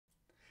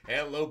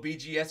Hello,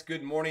 BGS.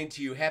 Good morning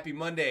to you. Happy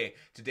Monday.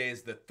 Today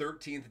is the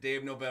 13th day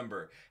of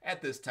November.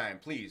 At this time,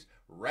 please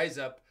rise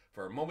up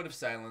for a moment of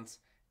silence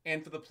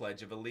and for the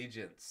Pledge of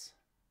Allegiance.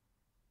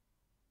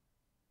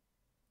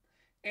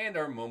 And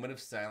our moment of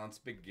silence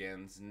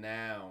begins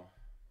now.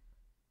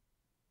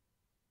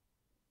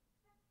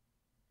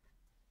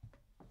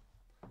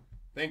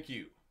 Thank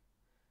you.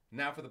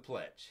 Now for the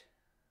pledge.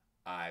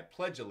 I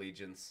pledge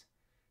allegiance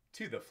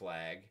to the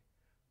flag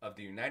of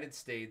the United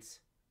States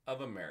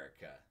of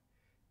America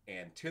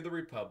and to the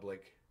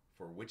republic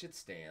for which it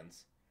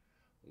stands,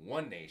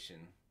 one nation,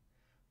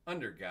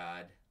 under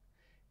God,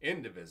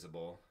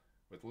 indivisible,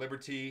 with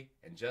liberty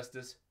and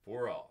justice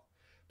for all.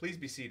 Please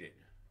be seated.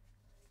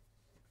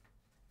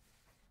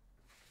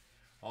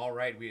 All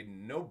right, we had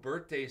no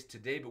birthdays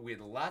today, but we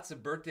had lots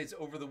of birthdays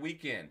over the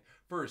weekend.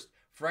 First,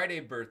 Friday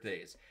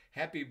birthdays.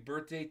 Happy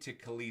birthday to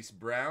Khalees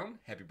Brown.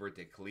 Happy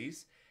birthday,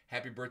 Khalees.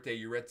 Happy birthday,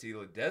 Yuretsi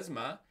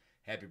Ledesma.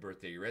 Happy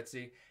birthday,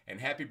 Yuretsi. And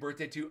happy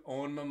birthday to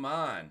Owen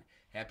Maman.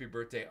 Happy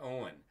birthday,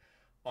 Owen.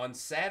 On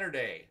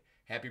Saturday,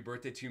 happy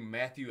birthday to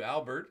Matthew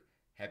Albert.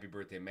 Happy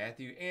birthday,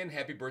 Matthew. And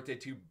happy birthday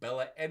to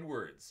Bella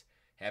Edwards.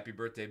 Happy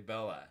birthday,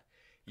 Bella.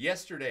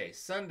 Yesterday,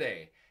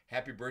 Sunday,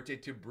 happy birthday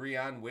to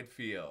Breon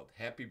Whitfield.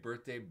 Happy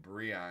birthday,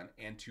 Breon,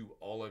 and to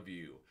all of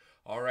you.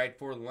 All right,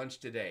 for lunch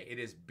today, it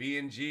is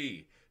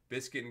B&G,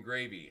 biscuit and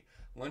gravy.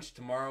 Lunch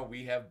tomorrow,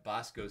 we have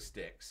Bosco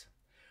sticks.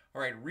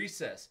 All right,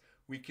 recess.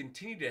 We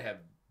continue to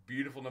have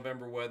beautiful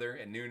November weather.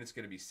 At noon, it's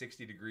going to be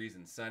 60 degrees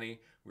and sunny.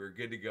 We're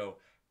good to go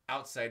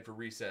outside for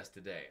recess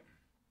today.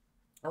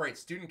 All right,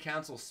 Student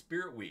Council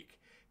Spirit Week.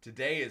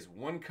 Today is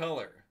one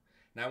color,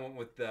 and I went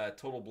with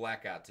total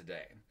blackout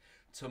today.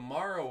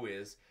 Tomorrow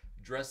is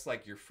Dress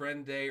Like Your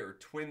Friend Day or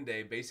Twin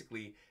Day,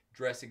 basically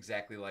dress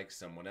exactly like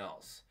someone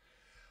else.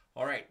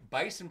 All right,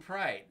 Bison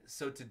Pride.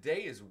 So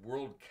today is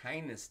World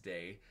Kindness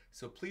Day,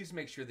 so please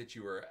make sure that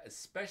you are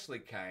especially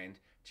kind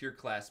to your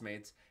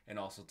classmates and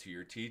also to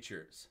your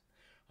teachers.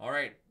 All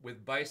right,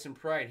 with Bison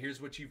Pride,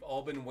 here's what you've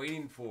all been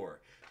waiting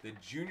for. The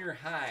Junior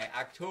High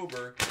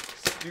October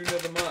Student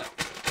of the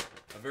Month,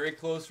 a very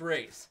close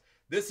race.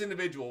 This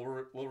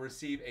individual will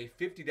receive a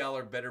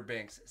 $50 Better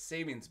Banks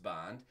savings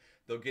bond.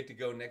 They'll get to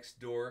go next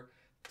door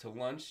to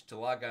lunch to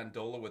La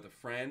Gondola with a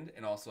friend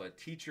and also a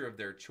teacher of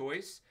their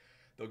choice.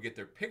 They'll get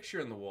their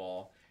picture on the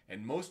wall,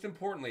 and most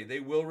importantly, they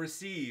will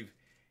receive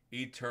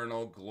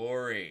eternal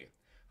glory.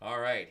 All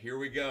right, here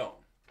we go.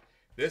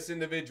 This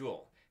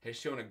individual has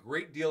shown a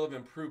great deal of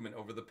improvement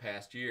over the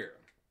past year.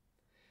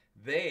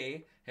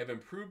 They have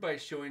improved by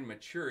showing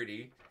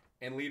maturity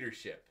and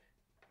leadership.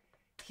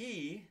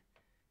 He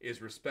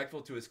is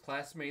respectful to his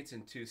classmates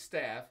and to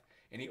staff,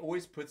 and he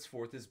always puts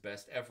forth his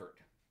best effort.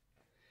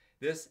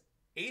 This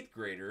 8th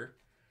grader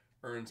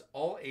earns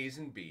all A's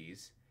and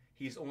B's.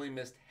 He's only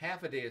missed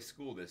half a day of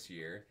school this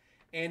year,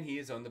 and he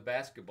is on the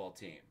basketball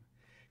team.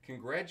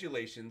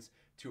 Congratulations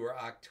to our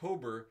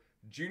October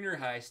Junior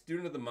High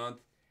Student of the Month,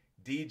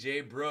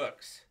 DJ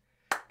Brooks.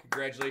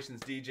 Congratulations,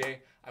 DJ.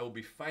 I will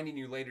be finding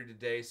you later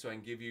today so I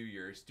can give you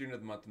your Student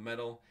of the Month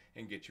medal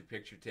and get your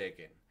picture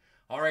taken.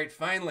 All right,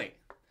 finally,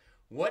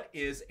 what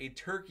is a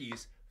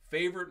turkey's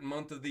favorite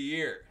month of the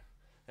year?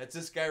 That's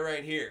this guy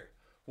right here.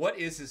 What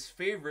is his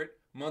favorite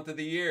month of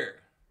the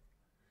year?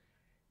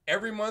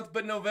 Every month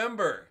but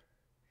November,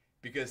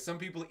 because some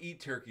people eat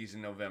turkeys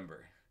in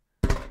November.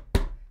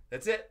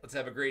 That's it. Let's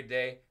have a great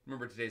day.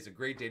 Remember, today's a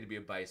great day to be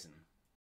a bison.